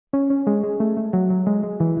Lonnie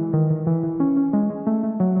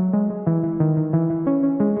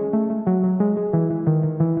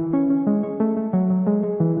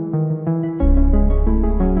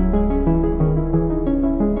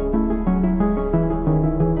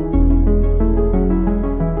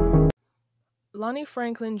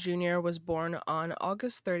Franklin Jr. was born on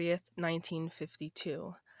August 30th,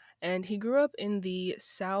 1952, and he grew up in the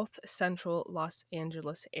South Central Los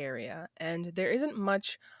Angeles area. And there isn't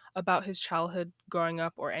much about his childhood growing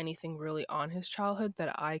up or anything really on his childhood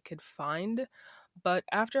that I could find. But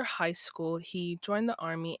after high school, he joined the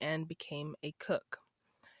army and became a cook.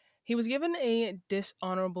 He was given a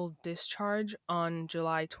dishonorable discharge on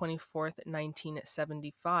July 24th,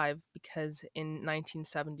 1975, because in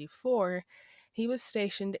 1974 he was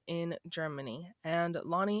stationed in Germany, and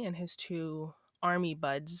Lonnie and his two army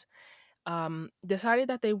buds decided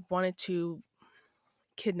that they wanted to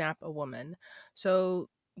kidnap a woman. So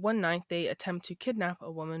one night they attempt to kidnap a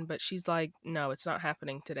woman, but she's like, no, it's not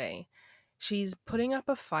happening today. She's putting up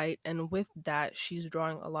a fight, and with that, she's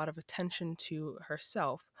drawing a lot of attention to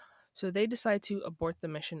herself. So they decide to abort the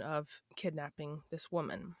mission of kidnapping this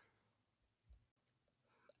woman.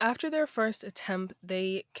 After their first attempt,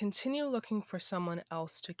 they continue looking for someone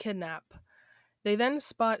else to kidnap. They then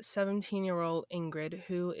spot 17-year-old Ingrid,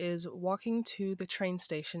 who is walking to the train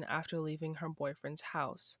station after leaving her boyfriend's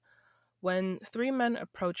house. When three men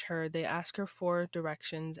approach her, they ask her for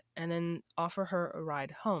directions and then offer her a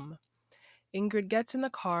ride home. Ingrid gets in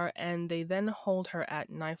the car and they then hold her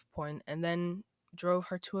at knife point and then drove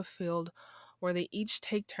her to a field where they each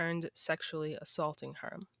take turns sexually assaulting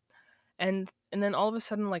her. And then all of a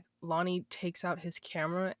sudden, like, Lonnie takes out his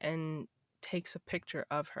camera and takes a picture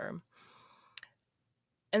of her.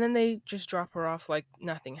 And then they just drop her off like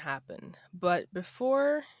nothing happened. But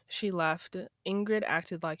before she left, Ingrid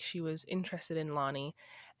acted like she was interested in Lonnie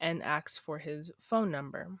and asked for his phone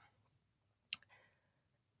number.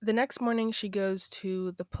 The next morning, she goes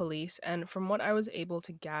to the police, and from what I was able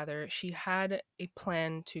to gather, she had a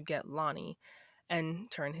plan to get Lonnie and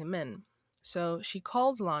turn him in. So she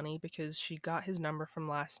calls Lonnie because she got his number from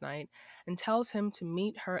last night and tells him to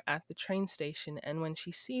meet her at the train station. And when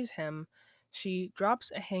she sees him, she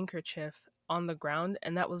drops a handkerchief on the ground,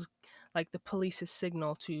 and that was like the police's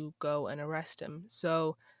signal to go and arrest him.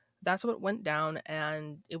 So that's what went down,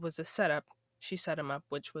 and it was a setup. She set him up,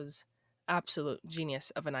 which was absolute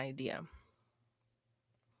genius of an idea.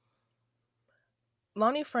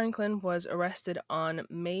 Lonnie Franklin was arrested on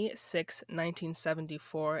May 6,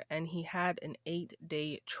 1974, and he had an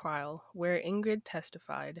 8-day trial where Ingrid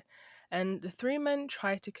testified. And the three men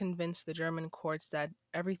tried to convince the German courts that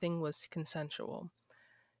everything was consensual.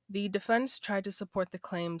 The defense tried to support the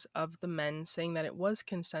claims of the men, saying that it was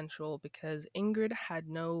consensual because Ingrid had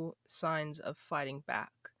no signs of fighting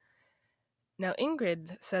back. Now,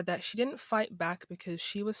 Ingrid said that she didn't fight back because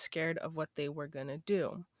she was scared of what they were going to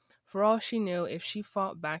do. For all she knew, if she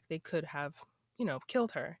fought back, they could have,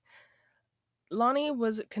 killed her. Lonnie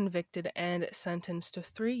was convicted and sentenced to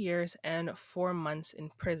 3 years and 4 months in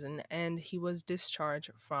prison, and he was discharged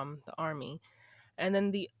from the army. And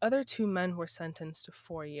then the other two men were sentenced to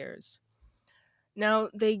 4 years. Now,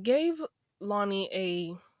 they gave Lonnie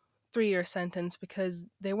a 3-year sentence because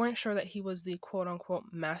they weren't sure that he was the quote unquote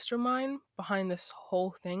mastermind behind this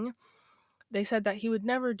whole thing. They said that he would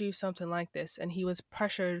never do something like this, and he was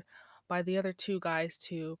pressured by the other two guys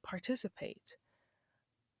to participate.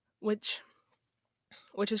 Which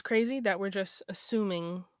is crazy that we're just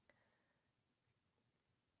assuming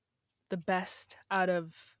the best out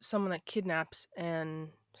of someone that kidnaps and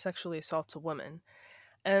sexually assaults a woman.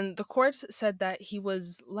 And the courts said that he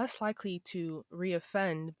was less likely to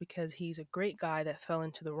reoffend because he's a great guy that fell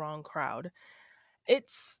into the wrong crowd.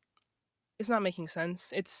 It's it's not making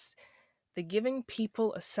sense. It's the giving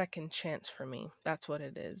people a second chance for me. That's what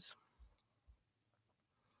it is.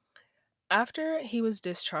 After he was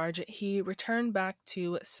discharged, he returned back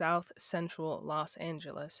to South Central Los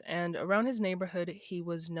Angeles, and around his neighborhood, he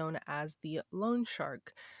was known as the loan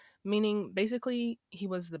shark, meaning basically he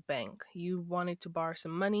was the bank. You wanted to borrow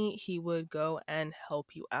some money, he would go and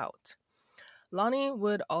help you out. Lonnie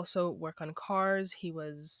would also work on cars. He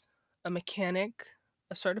was a mechanic,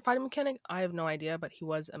 a certified mechanic. I have no idea, but he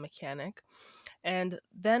was a mechanic. And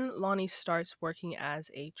then Lonnie starts working as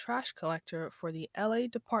a trash collector for the LA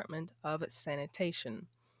Department of Sanitation.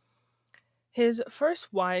 His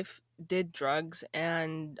first wife did drugs,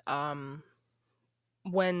 and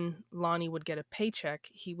when Lonnie would get a paycheck,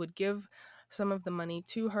 he would give some of the money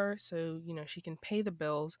to her so, she can pay the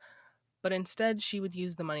bills, but instead she would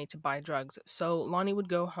use the money to buy drugs. So Lonnie would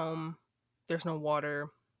go home, there's no water,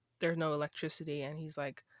 there's no electricity, and he's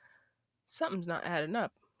like, something's not adding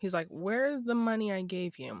up. He's like, where's the money I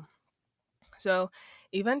gave you? So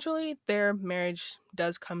eventually their marriage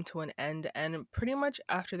does come to an end, and pretty much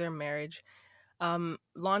after their marriage,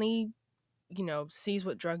 Lonnie, sees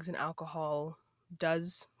what drugs and alcohol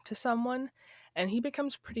does to someone, and he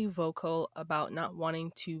becomes pretty vocal about not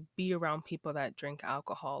wanting to be around people that drink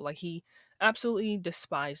alcohol. Like, he absolutely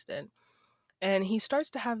despised it. And he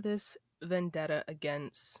starts to have this vendetta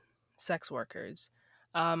against sex workers.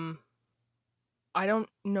 Um, I don't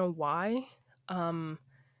know why. Um,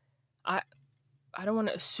 I I don't want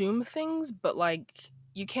to assume things, but like,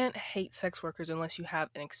 you can't hate sex workers unless you have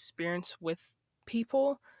an experience with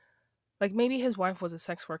people. Like, maybe his wife was a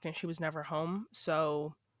sex worker and she was never home,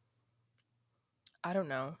 so I don't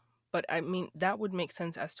know. But I mean, that would make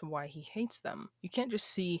sense as to why he hates them. You can't just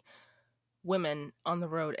see women on the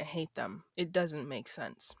road and hate them. It doesn't make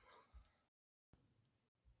sense.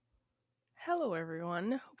 Hello,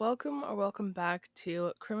 everyone. Welcome back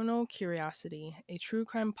to Criminal Curiosity, a true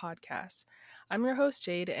crime podcast. I'm your host,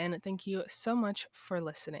 Jade, and thank you so much for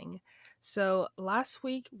listening. So, last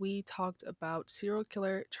week we talked about serial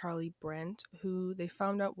killer Charlie Brandt, who they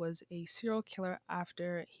found out was a serial killer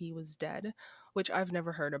after he was dead, which I've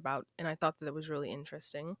never heard about, and I thought that it was really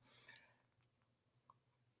interesting.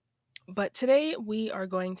 But today we are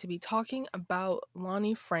going to be talking about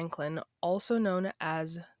Lonnie Franklin, also known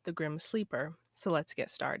as the Grim Sleeper. So let's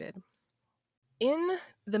get started. In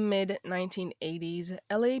the mid 1980s,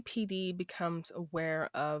 LAPD becomes aware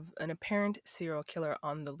of an apparent serial killer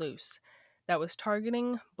on the loose that was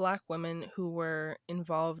targeting black women who were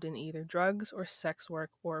involved in either drugs or sex work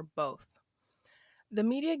or both. The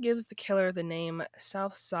media gives the killer the name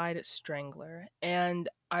Southside Strangler, and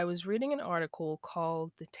I was reading an article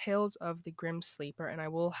called The Tales of the Grim Sleeper, and I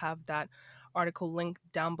will have that article linked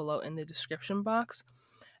down below in the description box.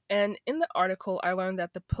 And in the article, I learned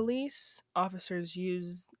that the police officers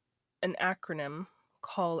use an acronym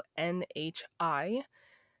called NHI,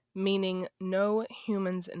 meaning No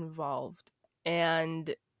Humans Involved.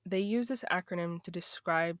 And they use this acronym to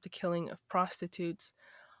describe the killing of prostitutes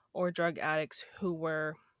or drug addicts who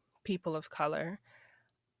were people of color.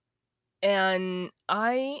 And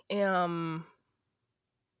I'm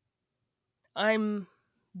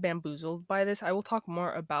bamboozled by this. I will talk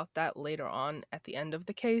more about that later on at the end of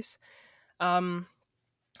the case. Um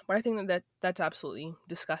but I think that's absolutely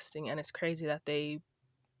disgusting, and it's crazy that they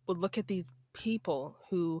would look at these people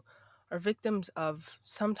who are victims of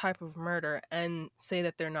some type of murder and say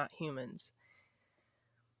that they're not humans.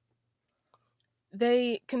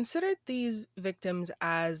 They considered these victims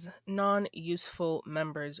as non useful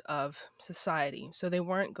members of society, so they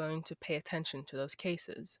weren't going to pay attention to those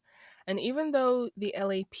cases. And even though the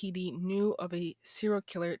LAPD knew of a serial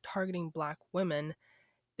killer targeting black women,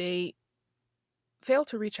 they failed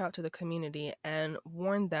to reach out to the community and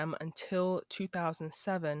warn them until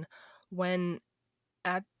 2007, when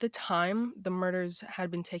at the time the murders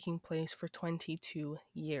had been taking place for 22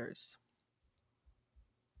 years.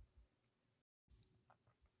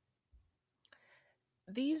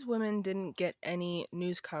 These women didn't get any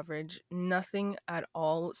news coverage, nothing at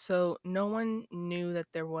all, so no one knew that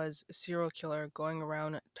there was a serial killer going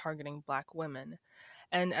around targeting black women.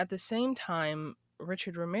 And at the same time,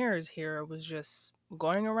 Richard Ramirez here was just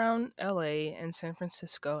going around LA and San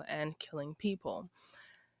Francisco and killing people.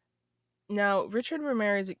 Now, Richard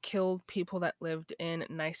Ramirez killed people that lived in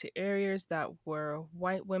nicer areas that were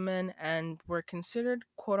white women and were considered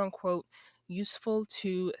quote unquote useful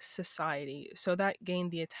to society. So that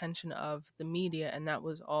gained the attention of the media, and that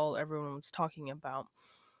was all everyone was talking about.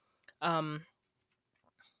 Um,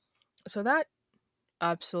 so that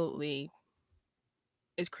absolutely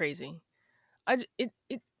is crazy.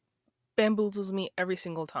 It bamboozles me every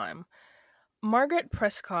single time. Margaret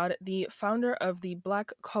Prescott, the founder of the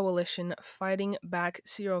Black Coalition Fighting Back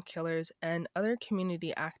Serial Killers, and other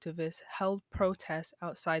community activists held protests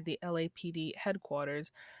outside the LAPD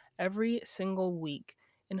headquarters every single week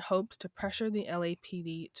in hopes to pressure the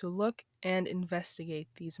LAPD to look and investigate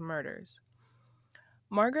these murders.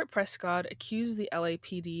 Margaret Prescott accused the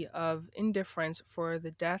LAPD of indifference for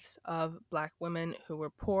the deaths of black women who were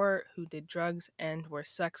poor, who did drugs, and were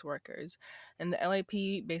sex workers. And the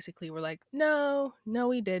LAPD basically were like, no, no,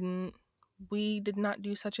 we didn't. We did not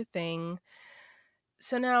do such a thing.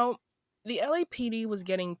 So now the LAPD was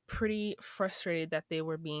getting pretty frustrated that they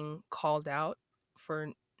were being called out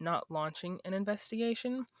for not launching an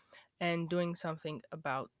investigation and doing something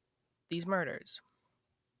about these murders.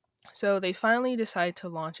 So they finally decided to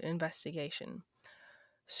launch an investigation.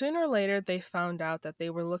 Sooner or later, they found out that they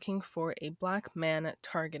were looking for a black man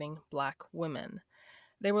targeting black women.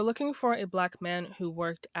 They were looking for a black man who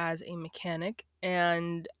worked as a mechanic,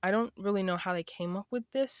 and I don't really know how they came up with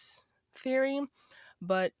this theory,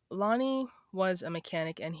 but Lonnie was a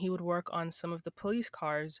mechanic and he would work on some of the police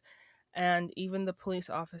cars and even the police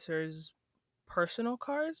officers' personal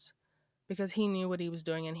cars because he knew what he was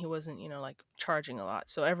doing and he wasn't, like charging a lot.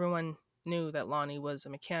 So everyone knew that Lonnie was a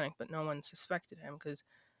mechanic, but no one suspected him because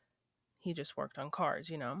he just worked on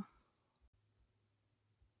cars.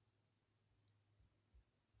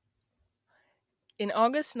 In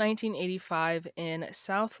August 1985, in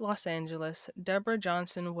South Los Angeles, Deborah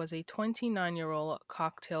Johnson was a 29-year-old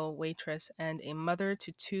cocktail waitress and a mother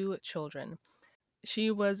to two children.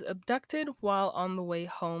 She was abducted while on the way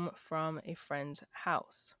home from a friend's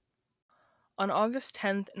house. On August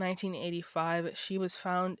 10th, 1985, she was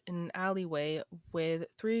found in an alleyway with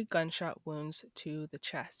three gunshot wounds to the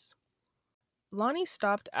chest. Lonnie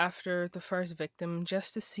stopped after the first victim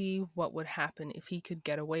just to see what would happen if he could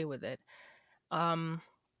get away with it. Um,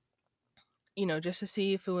 just to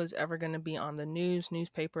see if it was ever going to be on the news,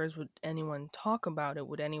 newspapers, would anyone talk about it?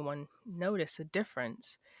 Would anyone notice a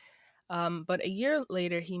difference? But a year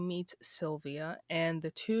later, he meets Sylvia, and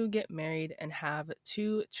the two get married and have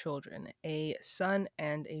two children, a son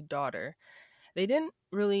and a daughter. They didn't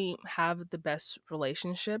really have the best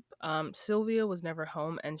relationship. Sylvia was never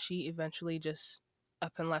home, and she eventually just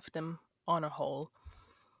up and left him on a hole.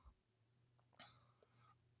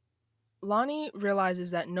 Lonnie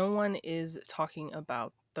realizes that no one is talking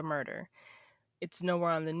about the murder. It's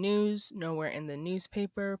nowhere on the news, nowhere in the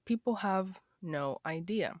newspaper. People have no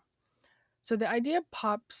idea. So the idea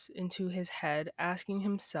pops into his head, asking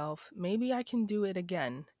himself, maybe I can do it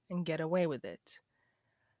again and get away with it.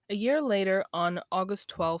 A year later, on August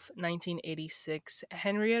 12th, 1986,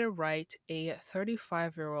 Henrietta Wright, a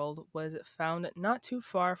 35-year-old, was found not too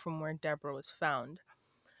far from where Deborah was found.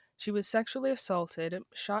 She was sexually assaulted,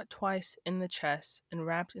 shot twice in the chest, and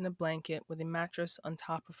wrapped in a blanket with a mattress on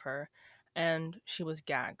top of her, and she was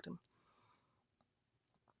gagged.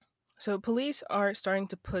 So police are starting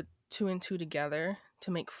to put two and two together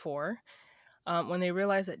to make four when they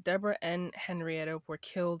realize that Deborah and Henrietta were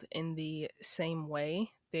killed in the same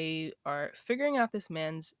way. They are figuring out this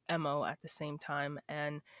man's MO at the same time,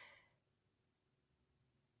 and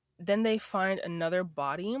then they find another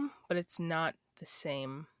body, but it's not the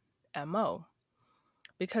same MO.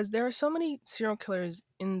 Because there are so many serial killers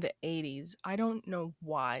in the 80s. I don't know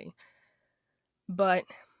why, but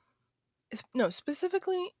no,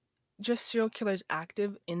 specifically just serial killers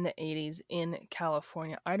active in the 80s in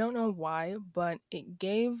California. I don't know why, but it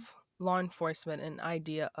gave law enforcement an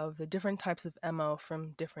idea of the different types of MO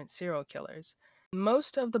from different serial killers.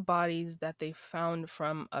 Most of the bodies that they found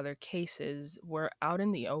from other cases were out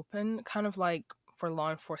in the open, kind of like for law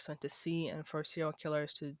enforcement to see and for serial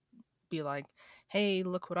killers to be like, hey,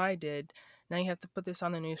 look what I did. Now you have to put this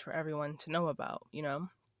on the news for everyone to know about?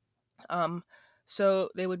 Um, so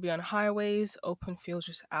they would be on highways, open fields,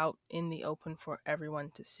 just out in the open for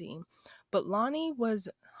everyone to see. But Lonnie was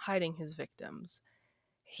hiding his victims.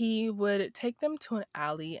 He would take them to an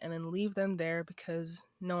alley and then leave them there because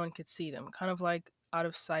no one could see them, kind of like out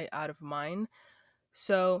of sight, out of mind.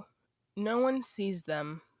 So no one sees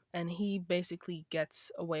them, and he basically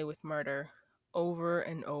gets away with murder over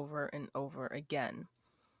and over and over again.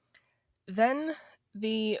 Then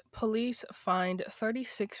the police find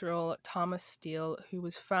 36-year-old Thomas Steele, who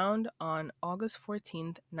was found on August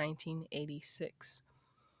 14th, 1986.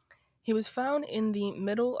 He was found in the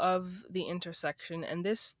middle of the intersection, and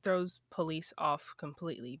this throws police off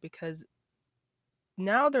completely because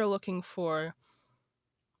now they're looking for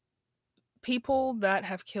people that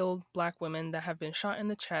have killed black women that have been shot in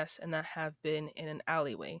the chest and that have been in an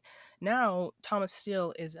alleyway. Now, Thomas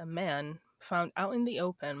Steele is a man found out in the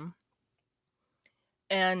open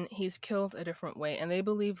and he's killed a different way. And they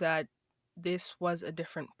believe that this was a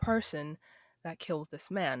different person that killed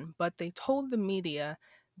this man. But they told the media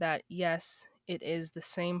that yes, it is the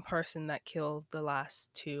same person that killed the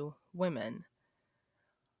last two women.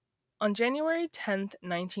 On January 10th,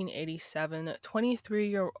 1987,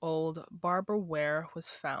 23-year-old Barbara Ware was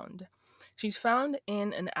found. She's found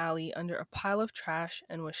in an alley under a pile of trash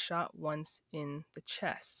and was shot once in the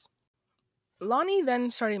chest. Lonnie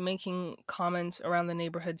then started making comments around the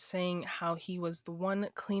neighborhood saying how he was the one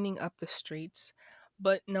cleaning up the streets,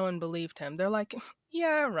 but no one believed him. They're like,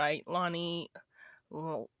 "Yeah, right, Lonnie.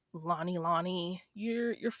 Lonnie,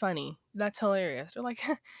 you're funny. That's hilarious." They're like,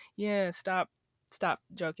 "Yeah, stop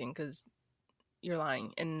joking cuz you're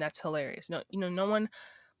lying and that's hilarious." No one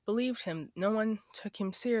believed him. No one took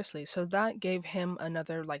him seriously. So that gave him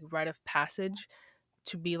another like rite of passage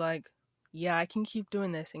to be like, yeah, I can keep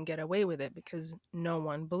doing this and get away with it because no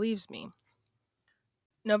one believes me.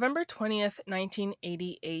 November 20th,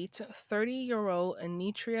 1988, 30-year-old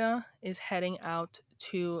Anitria is heading out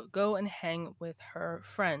to go and hang with her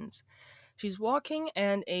friends. She's walking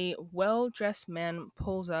and a well-dressed man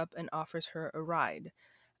pulls up and offers her a ride.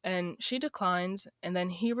 And she declines, and then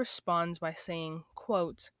he responds by saying,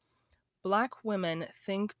 quote, "Black women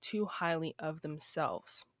think too highly of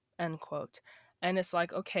themselves," end quote. And it's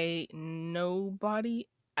like, okay, nobody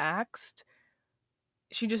asked.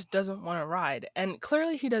 She just doesn't want to ride. And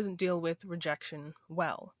clearly he doesn't deal with rejection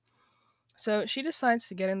well. So she decides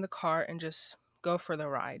to get in the car and just go for the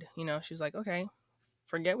ride. She's like, okay,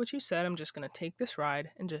 forget what you said. I'm just going to take this ride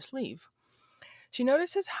and just leave. She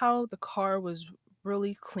notices how the car was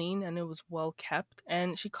really clean and it was well kept,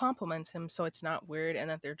 and she compliments him so it's not weird and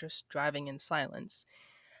that they're just driving in silence.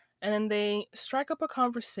 And then they strike up a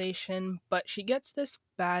conversation, but she gets this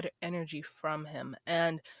bad energy from him,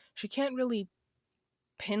 and she can't really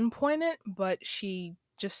pinpoint it, but she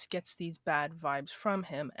just gets these bad vibes from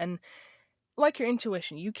him. And like your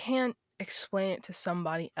intuition, you can't explain it to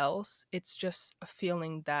somebody else. It's just a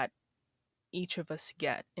feeling that each of us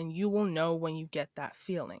get, and you will know when you get that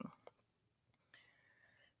feeling.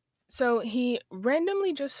 So he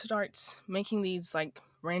randomly just starts making these like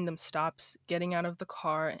random stops, getting out of the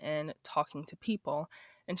car and talking to people.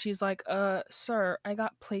 And she's like, sir, I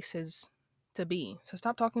got places to be. So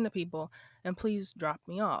stop talking to people and please drop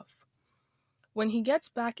me off." When he gets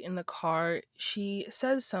back in the car, she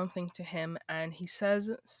says something to him and he says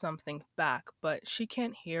something back, but she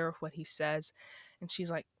can't hear what he says. And she's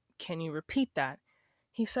like, "Can you repeat that?"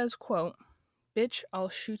 He says, quote, "Bitch, I'll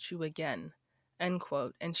shoot you again," end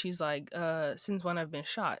quote. And she's like, since when I've been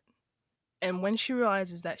shot? And when she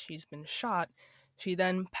realizes that she's been shot, she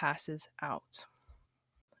then passes out.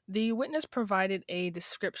 The witness provided a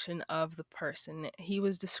description of the person. He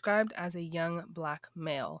was described as a young black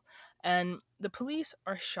male. And the police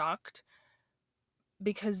are shocked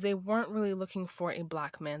because they weren't really looking for a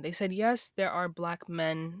black man. They said, yes, there are black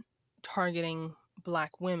men targeting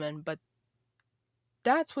black women, but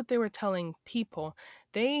that's what they were telling people.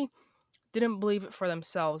 They didn't believe it for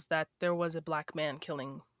themselves that there was a black man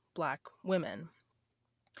killing black women.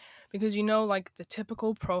 Because like the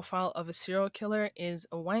typical profile of a serial killer is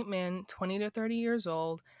a white man, 20 to 30 years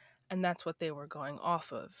old, and that's what they were going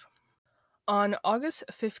off of. On August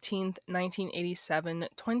 15th, 1987,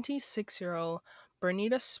 26-year-old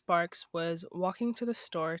Bernita Sparks was walking to the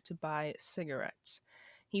store to buy cigarettes.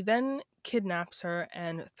 He then kidnaps her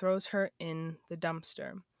and throws her in the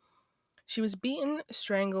dumpster. She was beaten,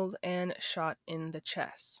 strangled, and shot in the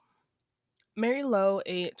chest. Mary Lowe,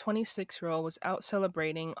 a 26-year-old, was out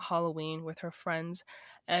celebrating Halloween with her friends,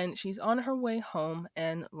 and she's on her way home,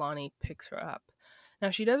 and Lonnie picks her up. Now,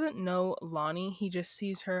 she doesn't know Lonnie, he just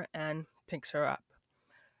sees her and picks her up.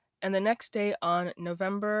 And the next day, on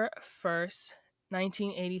November 1st,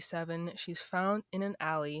 1987, she's found in an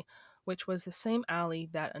alley, which was the same alley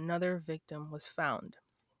that another victim was found.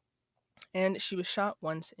 And she was shot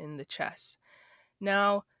once in the chest.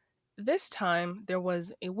 Now, this time, there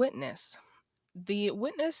was a witness. The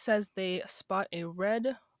witness says they spot a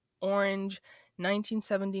red, orange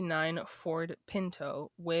 1979 Ford Pinto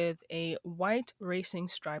with a white racing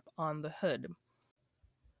stripe on the hood.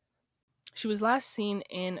 She was last seen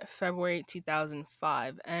in February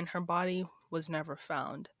 2005, and her body was never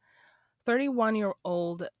found.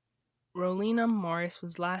 31-year-old Rolina Morris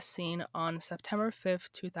was last seen on September 5th,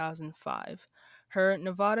 2005. Her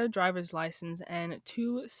Nevada driver's license and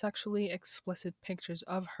two sexually explicit pictures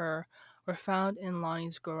of her were found in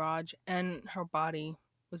Lonnie's garage, and her body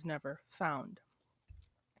was never found.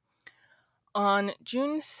 On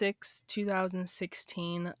June 6,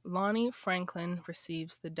 2016, Lonnie Franklin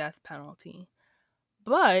receives the death penalty.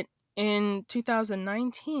 But in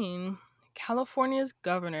 2019, California's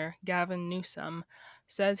Governor Gavin Newsom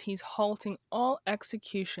says he's halting all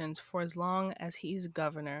executions for as long as he's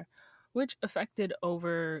governor, which affected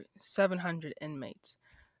over 700 inmates.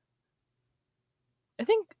 I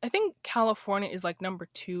think California is like number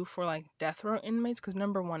 2 for like death row inmates because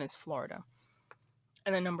number 1 is Florida.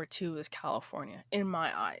 And then number 2 is California in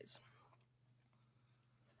my eyes.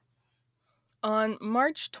 On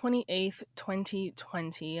March 28th,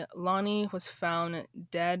 2020, Lonnie was found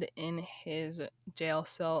dead in his jail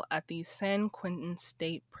cell at the San Quentin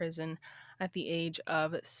State Prison at the age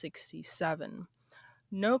of 67.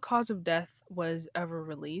 No cause of death was ever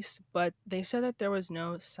released, but they said that there was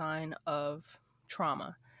no sign of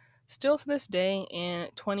trauma. Still to this day, in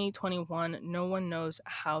 2021, no one knows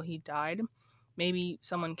how he died. Maybe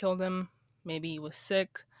someone killed him, maybe he was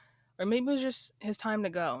sick, or maybe it was just his time to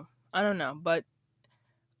go. I don't know, but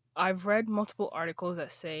I've read multiple articles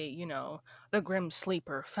that say, the Grim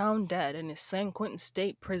Sleeper found dead in his San Quentin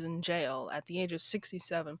State Prison jail at the age of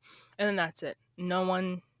 67, and then that's it. No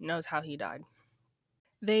one knows how he died.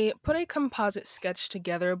 They put a composite sketch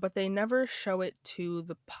together, but they never show it to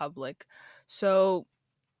the public. So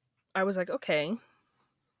I was like, okay,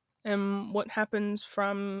 and what happens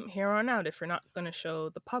from here on out if you're not going to show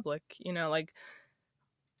the public? Like,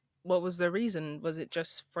 what was the reason? Was it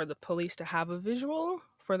just for the police to have a visual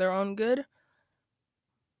for their own good?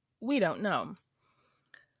 We don't know.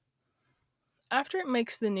 After it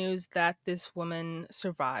makes the news that this woman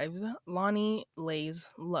survives, Lonnie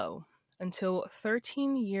lays low until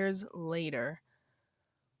 13 years later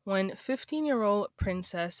when 15-year-old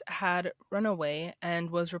Princess had run away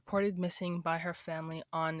and was reported missing by her family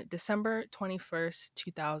on December 21st,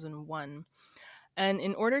 2001. And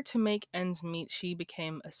in order to make ends meet, she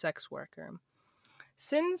became a sex worker.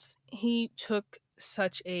 Since he took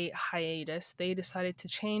such a hiatus, they decided to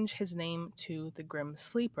change his name to the Grim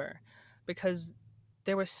Sleeper because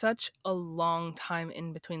there was such a long time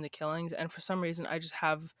in between the killings, and for some reason, I just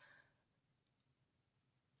have,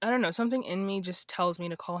 I don't know, something in me just tells me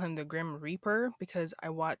to call him the Grim Reaper because I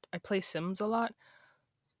play Sims a lot,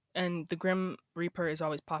 and the Grim Reaper is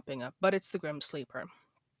always popping up, but it's the Grim Sleeper.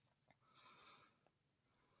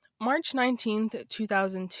 March 19th,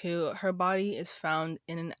 2002, her body is found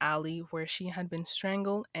in an alley where she had been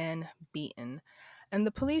strangled and beaten. And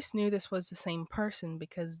the police knew this was the same person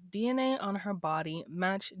because DNA on her body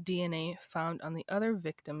matched DNA found on the other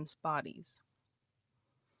victims' bodies.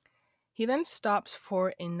 He then stops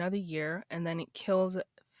for another year and then it kills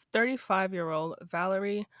 35-year-old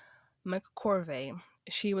Valerie McCorvey.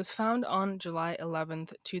 She was found on July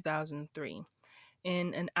 11th, 2003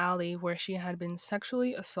 in an alley where she had been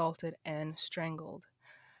sexually assaulted and strangled.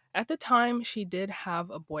 At the time, she did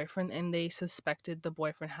have a boyfriend, and they suspected the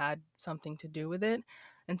boyfriend had something to do with it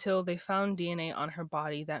until they found DNA on her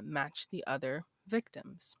body that matched the other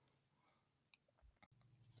victims.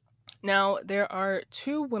 Now, there are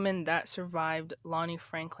two women that survived Lonnie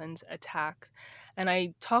Franklin's attack, and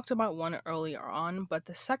I talked about one earlier on, but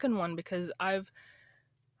the second one, because I've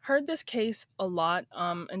heard this case a lot,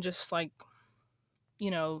 and just like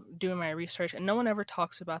doing my research, and no one ever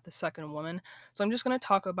talks about the second woman. So I'm just going to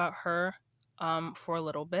talk about her for a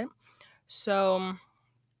little bit. So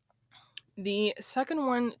the second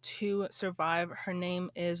one to survive, her name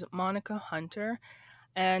is Monica Hunter.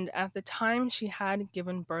 And at the time, she had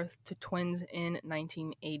given birth to twins in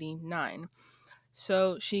 1989.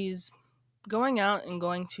 So she's going out and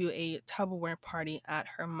going to a Tupperware party at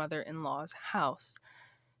her mother in law's house.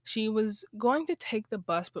 She was going to take the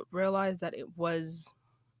bus, but realized that it was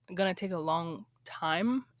gonna take a long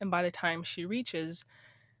time, and by the time she reaches,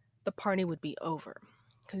 the party would be over.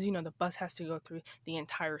 Because the bus has to go through the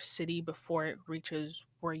entire city before it reaches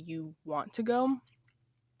where you want to go.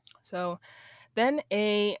 So then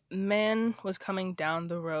a man was coming down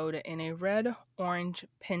the road in a red orange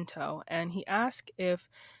Pinto, and he asked if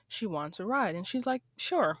she wants a ride, and she's like,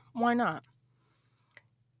 sure, why not?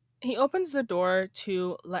 He opens the door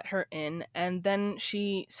to let her in, and then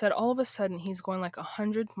she said all of a sudden he's going like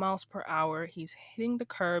 100 miles per hour. He's hitting the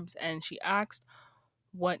curbs, and she asked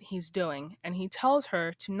what he's doing. And he tells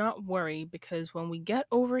her to not worry because when we get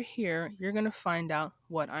over here, you're going to find out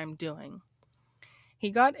what I'm doing.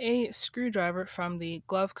 He got a screwdriver from the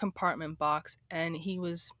glove compartment box and he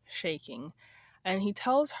was shaking. And he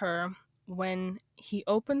tells her when he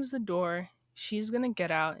opens the door, she's going to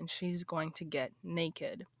get out and she's going to get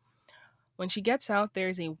naked. When she gets out,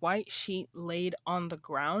 there's a white sheet laid on the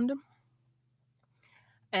ground.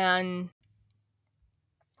 And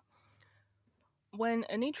when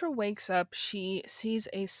Anitra wakes up, she sees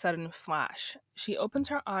a sudden flash. She opens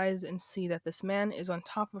her eyes and sees that this man is on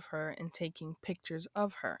top of her and taking pictures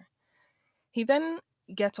of her. He then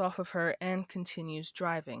gets off of her and continues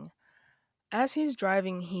driving. As he's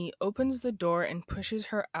driving, he opens the door and pushes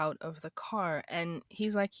her out of the car. And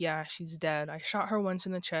he's like, yeah, she's dead. I shot her once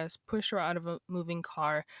in the chest, pushed her out of a moving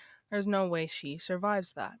car. There's no way she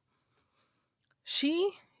survives that.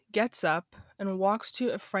 She gets up and walks to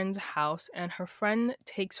a friend's house, and her friend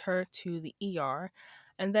takes her to the ER,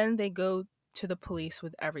 and then they go to the police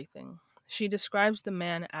with everything. She describes the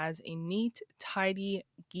man as a neat, tidy,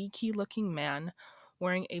 geeky looking man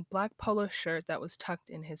wearing a black polo shirt that was tucked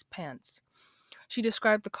in his pants. She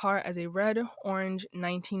described the car as a red orange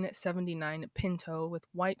 1979 Pinto with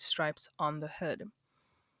white stripes on the hood.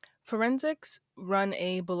 Forensics run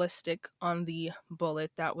a ballistic on the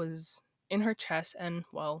bullet that was in her chest, and,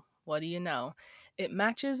 well, what do you know? It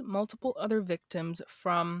matches multiple other victims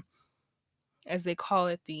from as they call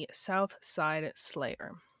it, the South Side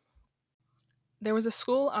Slayer. There was a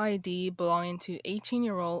school ID belonging to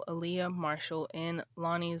 18-year-old Aaliyah Marshall in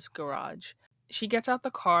Lonnie's garage. She gets out the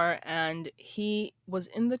car and he was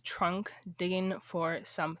in the trunk digging for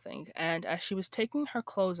something. And as she was taking her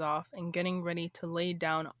clothes off and getting ready to lay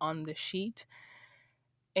down on the sheet,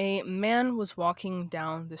 a man was walking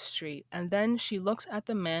down the street. And then she looks at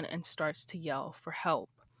the man and starts to yell for help.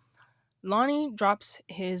 Lonnie drops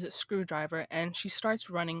his screwdriver and she starts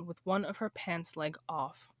running with one of her pants leg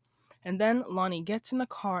off. And then Lonnie gets in the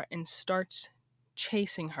car and starts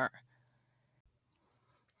chasing her.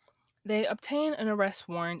 They obtain an arrest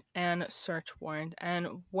warrant and search warrant,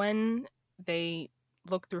 and when they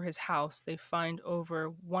look through his house, they find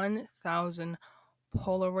over 1,000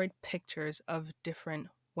 Polaroid pictures of different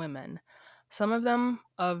women, some of them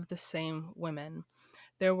of the same women.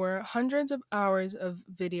 There were hundreds of hours of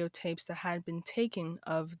videotapes that had been taken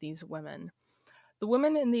of these women. The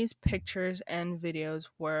women in these pictures and videos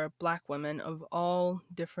were black women of all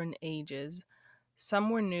different ages. Some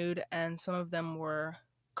were nude and some of them were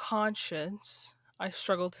conscious. I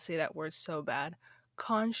struggle to say that word so bad.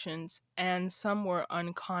 Conscious, and some were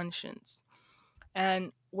unconscious.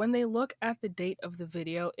 And when they look at the date of the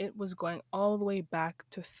video, it was going all the way back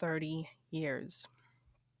to 30 years.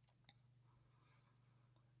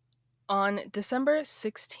 On December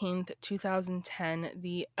 16th, 2010,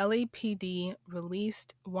 the LAPD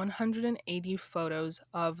released 180 photos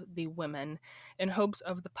of the women in hopes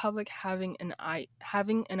of the public having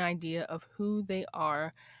an idea of who they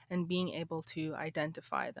are and being able to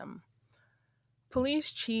identify them.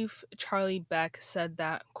 Police Chief Charlie Beck said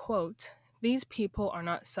that, quote, "These people are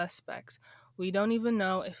not suspects. We don't even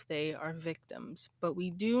know if they are victims. But we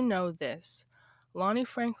do know this. Lonnie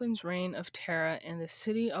Franklin's reign of terror in the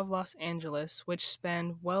city of Los Angeles, which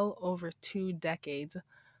spanned well over 2 decades,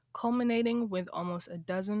 culminating with almost a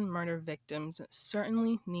dozen murder victims,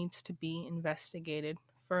 certainly needs to be investigated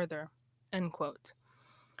further." End quote.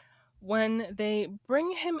 When they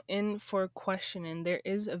bring him in for questioning, there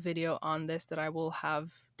is a video on this that I will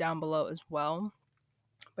have down below as well.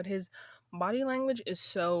 But his body language is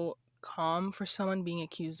so calm for someone being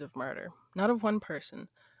accused of murder. Not of one person,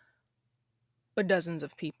 but dozens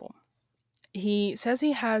of people. He says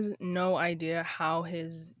he has no idea how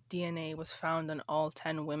his DNA was found on all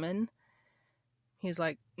 10 women. He's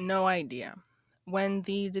like, no idea. When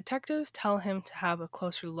the detectives tell him to have a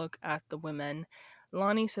closer look at the women,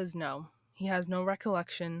 Lonnie says no. He has no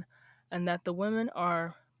recollection and that the women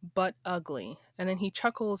are butt ugly. And then he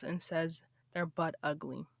chuckles and says they're butt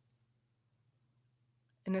ugly.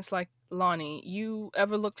 And it's like, Lonnie, you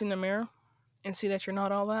ever looked in the mirror and see that you're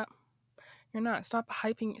not all that? You're not. Stop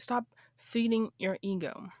feeding your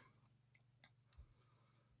ego.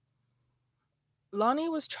 Lonnie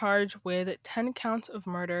was charged with 10 counts of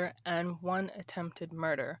murder and 1 attempted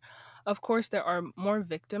murder. Of course, there are more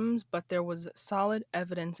victims, but there was solid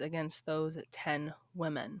evidence against those 10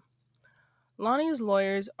 women. Lonnie's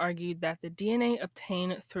lawyers argued that the DNA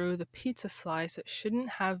obtained through the pizza slice shouldn't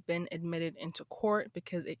have been admitted into court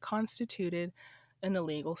because it constituted an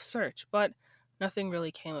illegal search, but nothing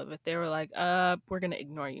really came of it. They were like, we're going to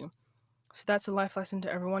ignore you. So that's a life lesson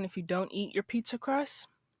to everyone. If you don't eat your pizza crust,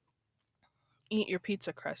 eat your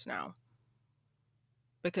pizza crust now.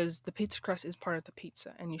 Because the pizza crust is part of the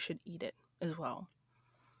pizza and you should eat it as well.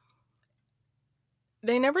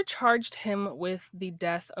 They never charged him with the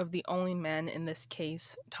death of the only man in this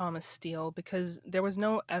case, Thomas Steele, because there was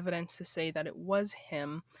no evidence to say that it was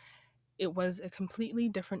him. It was a completely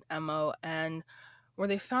different MO, and where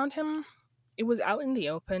they found him, it was out in the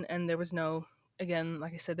open, and there was no, again,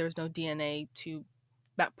 like I said, there was no DNA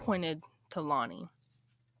that pointed to Lonnie.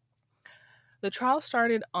 The trial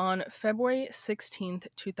started on February 16th,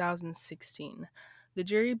 2016. The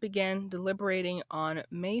jury began deliberating on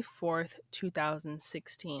May 4th,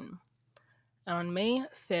 2016. And on May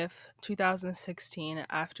 5th, 2016,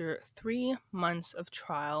 after 3 months of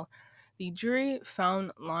trial, the jury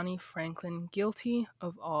found Lonnie Franklin guilty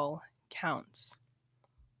of all counts.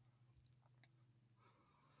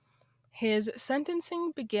 His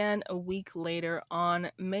sentencing began a week later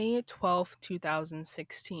on May 12,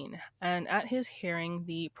 2016, and at his hearing,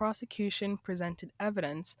 the prosecution presented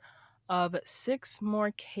evidence of 6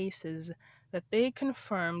 more cases that they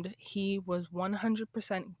confirmed he was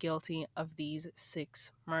 100% guilty of these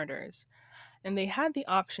 6 murders. And they had the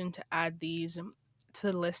option to add these to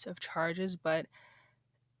the list of charges, but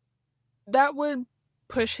that would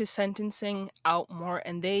push his sentencing out more,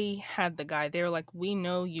 and they had the guy. They were like, we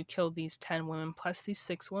know you killed these 10 women plus these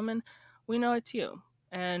 6 women. We know it's you.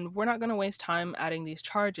 And we're not going to waste time adding these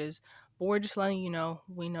charges, but we're just letting you know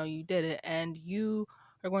we know you did it, and you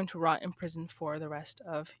are going to rot in prison for the rest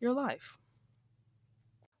of your life.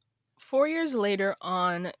 4 years later,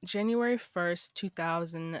 on January 1st,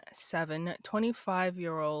 2007,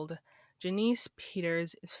 25-year-old Janice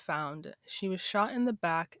Peters is found. She was shot in the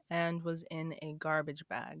back and was in a garbage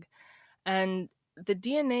bag. And the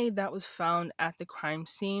DNA that was found at the crime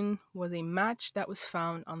scene was a match that was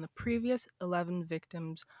found on the previous 11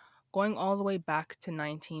 victims, going all the way back to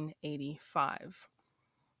 1985.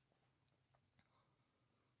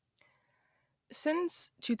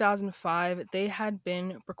 Since 2005, they had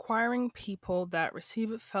been requiring people that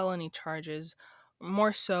receive felony charges,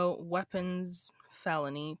 more so weapons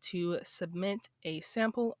felony, to submit a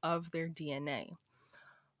sample of their DNA.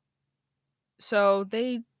 So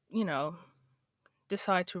they, you know,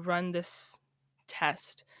 decide to run this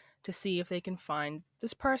test to see if they can find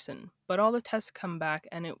this person. But all the tests come back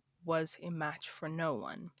and it was a match for no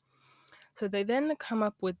one. So they then come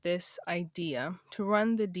up with this idea to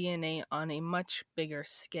run the DNA on a much bigger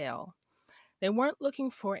scale. They weren't looking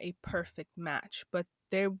for a perfect match, but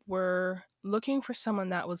they were looking for someone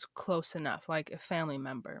that was close enough, like a family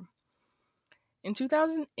member. In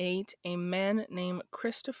 2008, a man named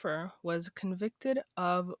Christopher was convicted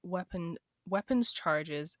of weapons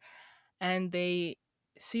charges, and they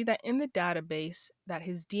see that in the database that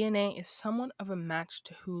his DNA is somewhat of a match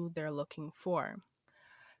to who they're looking for.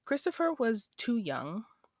 Christopher was too young,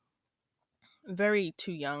 very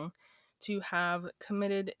too young, to have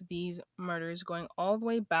committed these murders going all the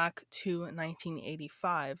way back to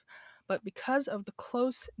 1985. But because of the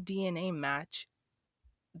close DNA match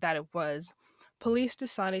that it was, police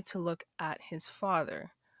decided to look at his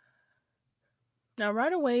father. Now,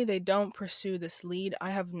 right away, they don't pursue this lead. I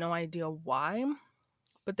have no idea why,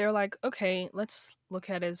 but they're like, okay, let's look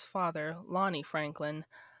at his father, Lonnie Franklin.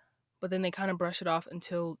 But then they kind of brush it off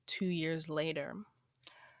until 2 years later.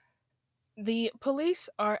 The police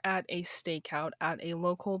are at a stakeout at a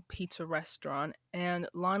local pizza restaurant, and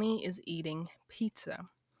Lonnie is eating pizza.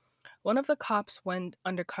 One of the cops went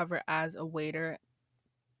undercover as a waiter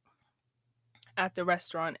at the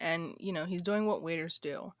restaurant, and he's doing what waiters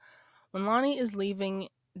do. When Lonnie is leaving,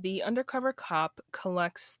 the undercover cop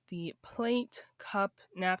collects the plate, cup,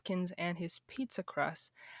 napkins, and his pizza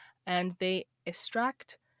crust, and they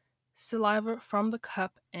extract saliva from the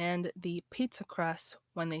cup and the pizza crust.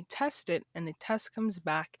 When they test it and the test comes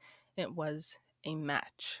back, it was a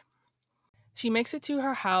match. She makes it to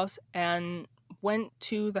her house and went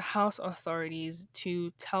to the house authorities to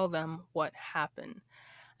tell them what happened.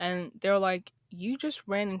 And they're like, you just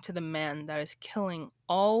ran into the man that is killing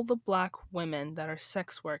all the black women that are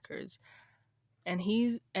sex workers. And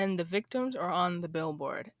the victims are on the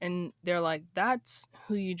billboard. And they're like, that's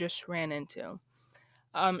who you just ran into.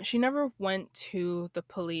 She never went to the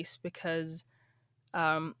police because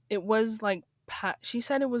it was like she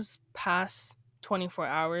said it was past 24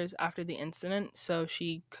 hours after the incident, so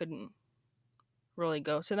she couldn't really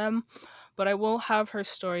go to them. But I will have her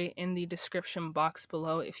story in the description box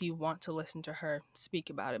below if you want to listen to her speak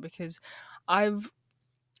about it, because I've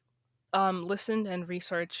listened and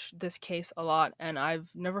researched this case a lot, and I've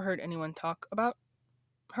never heard anyone talk about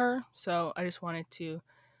her, so I just wanted to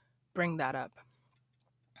bring that up.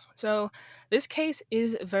 So, this case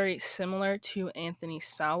is very similar to Anthony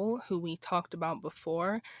Sowell, who we talked about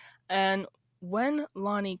before. And when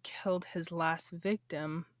Lonnie killed his last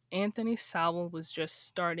victim, Anthony Sowell was just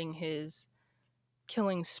starting his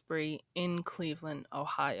killing spree in Cleveland,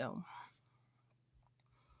 Ohio.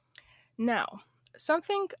 Now,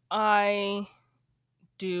 something I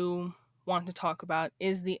do want to talk about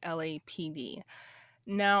is the LAPD.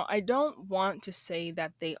 Now, I don't want to say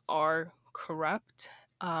that they are corrupt,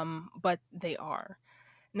 but they are.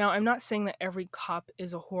 Now, I'm not saying that every cop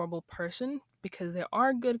is a horrible person, because there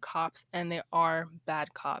are good cops and there are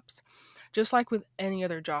bad cops. Just like with any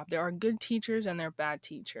other job, there are good teachers and there are bad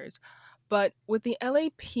teachers. But with the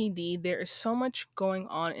LAPD, there is so much going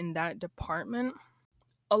on in that department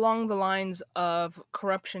along the lines of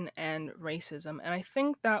corruption and racism. And I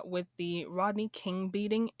think that with the Rodney King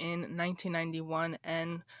beating in 1991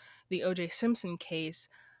 and the O.J. Simpson case,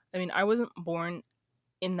 I mean, I wasn't born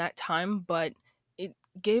in that time, but it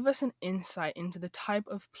gave us an insight into the type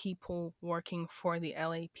of people working for the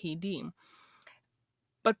LAPD.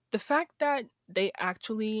 But the fact that they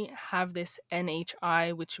actually have this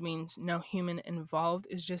NHI, which means no human involved,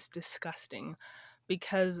 is just disgusting.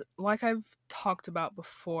 Because, like I've talked about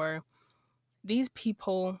before, these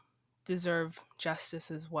people deserve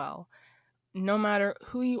justice as well. No matter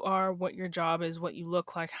who you are, what your job is, what you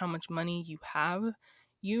look like, how much money you have,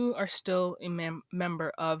 you are still a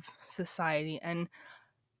member of society. And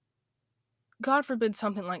God forbid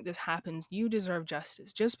something like this happens, you deserve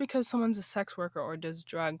justice. Just because someone's a sex worker or does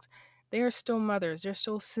drugs, they are still mothers, they're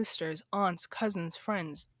still sisters, aunts, cousins,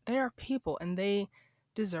 friends. They are people and they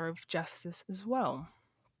deserve justice as well.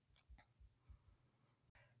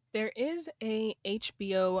 There is a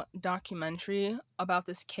HBO documentary about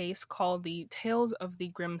this case called The Tales of the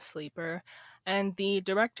Grim Sleeper, and the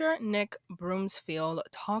director Nick Broomsfield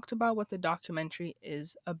talked about what the documentary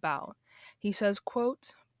is about. He says,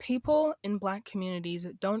 quote, "People in black communities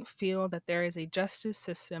don't feel that there is a justice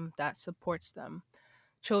system that supports them.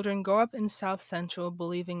 Children grow up in South Central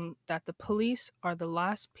believing that the police are the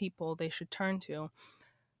last people they should turn to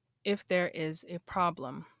if there is a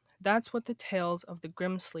problem. That's what the Tales of the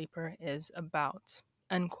Grim Sleeper is about."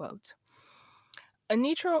 End quote.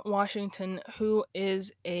 Anitra Washington, who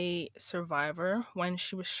is a survivor, when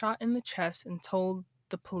she was shot in the chest and told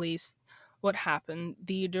the police what happened,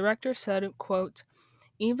 the director said, quote,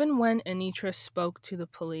 "Even when Anitra spoke to the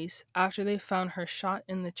police after they found her shot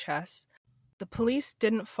in the chest, the police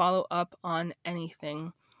didn't follow up on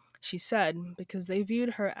anything," she said, because they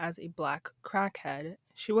viewed her as a black crackhead.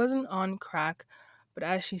 She wasn't on crack, but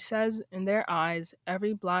as she says, in their eyes,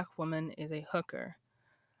 every black woman is a hooker.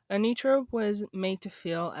 Anitra was made to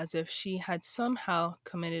feel as if she had somehow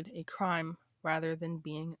committed a crime rather than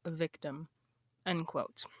being a victim. End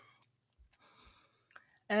quote.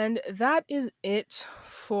 And that is it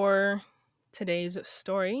for today's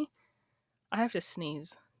story. I have to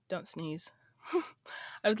sneeze. Don't sneeze.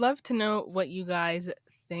 I would love to know what you guys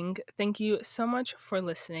think. Thank you so much for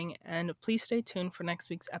listening, and please stay tuned for next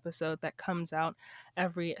week's episode that comes out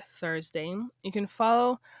every Thursday. You can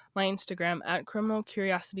follow my Instagram at Criminal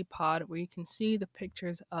Curiosity Pod, where you can see the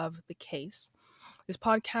pictures of the case. This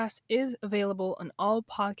podcast is available on all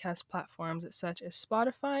podcast platforms such as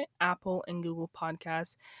Spotify, Apple, and Google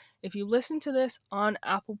Podcasts. If you listen to this on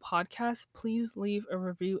Apple Podcasts, please leave a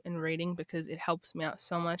review and rating because it helps me out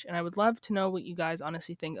so much. And I would love to know what you guys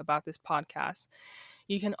honestly think about this podcast.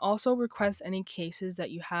 You can also request any cases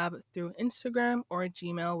that you have through Instagram or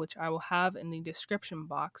Gmail, which I will have in the description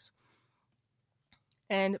box.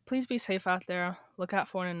 And please be safe out there. Look out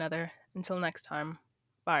for one another. Until next time,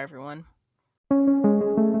 bye everyone.